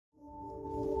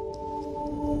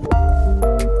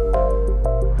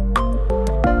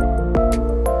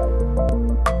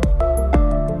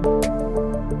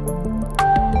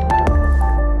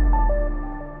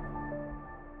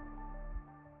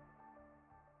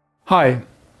Hi,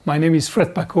 my name is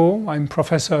Fred Paco. I'm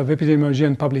Professor of Epidemiology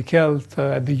and Public Health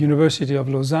at the University of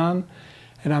Lausanne,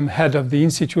 and I'm head of the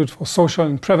Institute for Social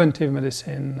and Preventive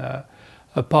Medicine,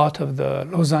 a part of the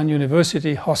Lausanne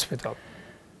University Hospital.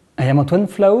 I am Antoine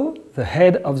Flau, the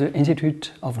head of the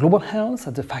Institute of Global Health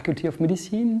at the Faculty of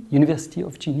Medicine, University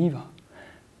of Geneva.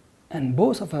 And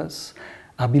both of us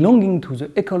are belonging to the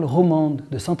École Romande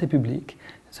de Santé Publique,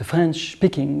 the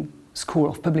French-speaking School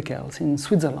of Public Health in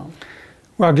Switzerland.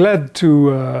 We are glad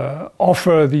to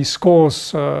offer this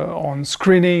course on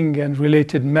screening and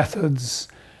related methods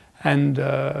and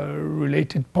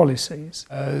related policies.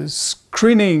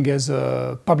 Screening as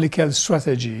a public health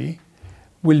strategy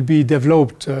will be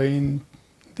developed in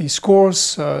this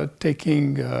course,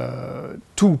 taking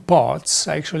two parts.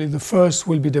 Actually, the first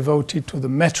will be devoted to the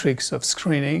metrics of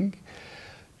screening,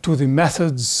 to the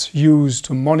methods used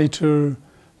to monitor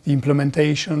the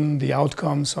implementation, the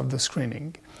outcomes of the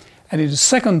screening. And in the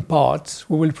second part,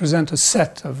 we will present a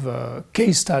set of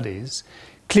case studies,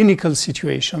 clinical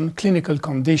situation, clinical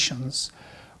conditions,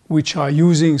 which are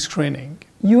using screening.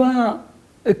 You are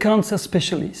a cancer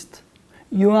specialist.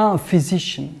 You are a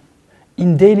physician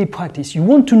in daily practice. You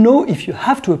want to know if you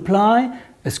have to apply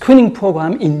a screening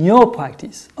program in your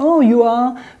practice. Or you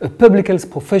are a public health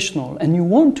professional and you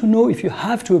want to know if you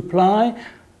have to apply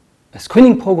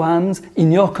screening programs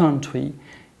in your country.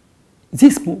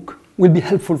 This MOOC will be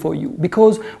helpful for you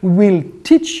because we will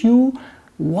teach you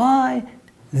why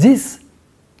this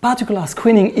particular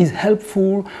screening is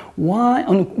helpful, why,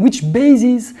 on which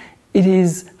basis it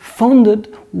is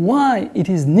funded, why it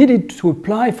is needed to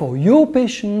apply for your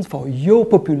patients, for your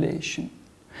population.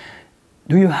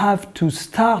 Do you have to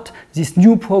start these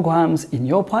new programs in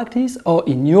your practice or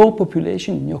in your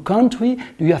population, in your country?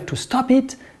 Do you have to stop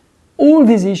it? All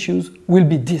these issues will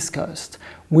be discussed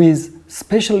with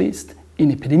specialists in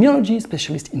epidemiology,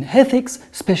 specialists in ethics,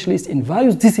 specialists in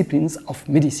various disciplines of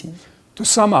medicine. To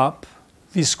sum up,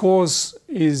 this course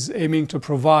is aiming to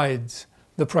provide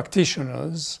the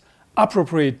practitioners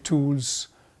appropriate tools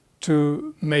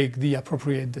to make the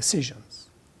appropriate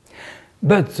decisions.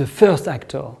 But the first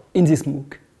actor in this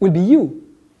MOOC will be you.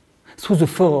 Through the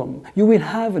forum, you will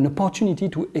have an opportunity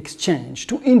to exchange,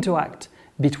 to interact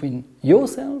between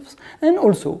yourselves and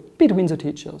also between the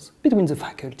teachers, between the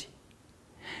faculty.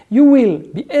 You will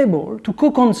be able to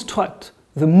co-construct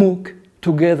the MOOC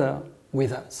together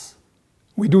with us.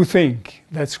 We do think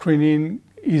that screening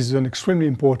is an extremely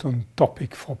important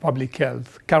topic for public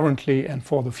health currently and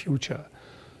for the future.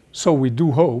 So we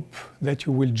do hope that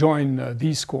you will join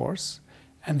this course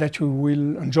and that you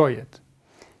will enjoy it.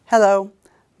 Hello,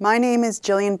 my name is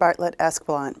Gillian Bartlett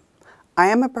Esquelant. I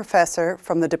am a professor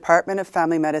from the Department of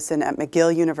Family Medicine at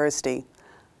McGill University.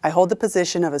 I hold the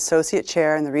position of Associate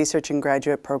Chair and the Research and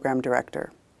Graduate Program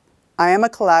Director. I am a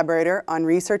collaborator on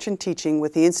research and teaching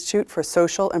with the Institute for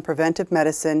Social and Preventive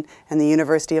Medicine and the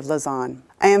University of Lausanne.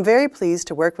 I am very pleased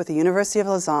to work with the University of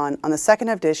Lausanne on the second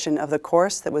edition of the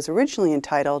course that was originally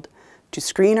entitled To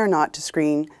Screen or Not to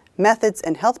Screen, Methods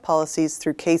and Health Policies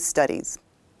Through Case Studies.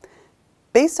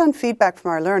 Based on feedback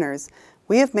from our learners,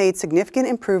 we have made significant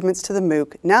improvements to the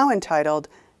MOOC now entitled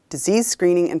Disease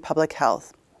Screening in Public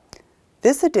Health.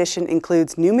 This edition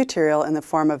includes new material in the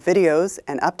form of videos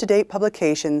and up-to-date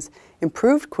publications,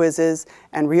 improved quizzes,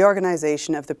 and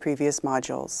reorganization of the previous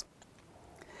modules.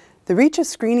 The reach of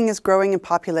screening is growing in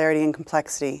popularity and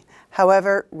complexity.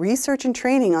 However, research and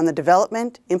training on the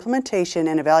development, implementation,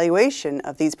 and evaluation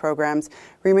of these programs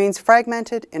remains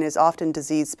fragmented and is often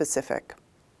disease-specific.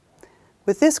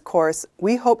 With this course,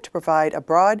 we hope to provide a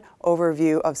broad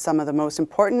overview of some of the most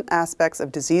important aspects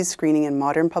of disease screening in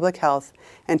modern public health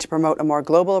and to promote a more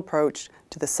global approach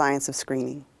to the science of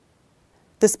screening.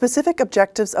 The specific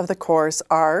objectives of the course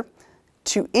are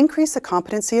to increase the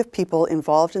competency of people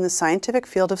involved in the scientific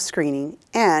field of screening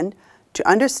and to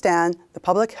understand the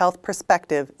public health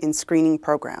perspective in screening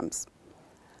programs.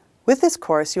 With this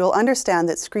course, you will understand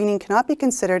that screening cannot be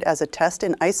considered as a test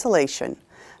in isolation,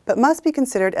 but must be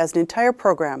considered as an entire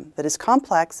program that is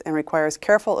complex and requires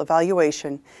careful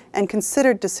evaluation and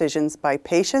considered decisions by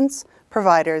patients,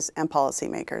 providers, and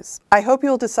policymakers. I hope you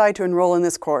will decide to enroll in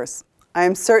this course. I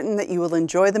am certain that you will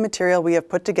enjoy the material we have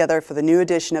put together for the new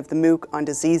edition of the MOOC on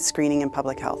disease screening in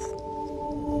public health.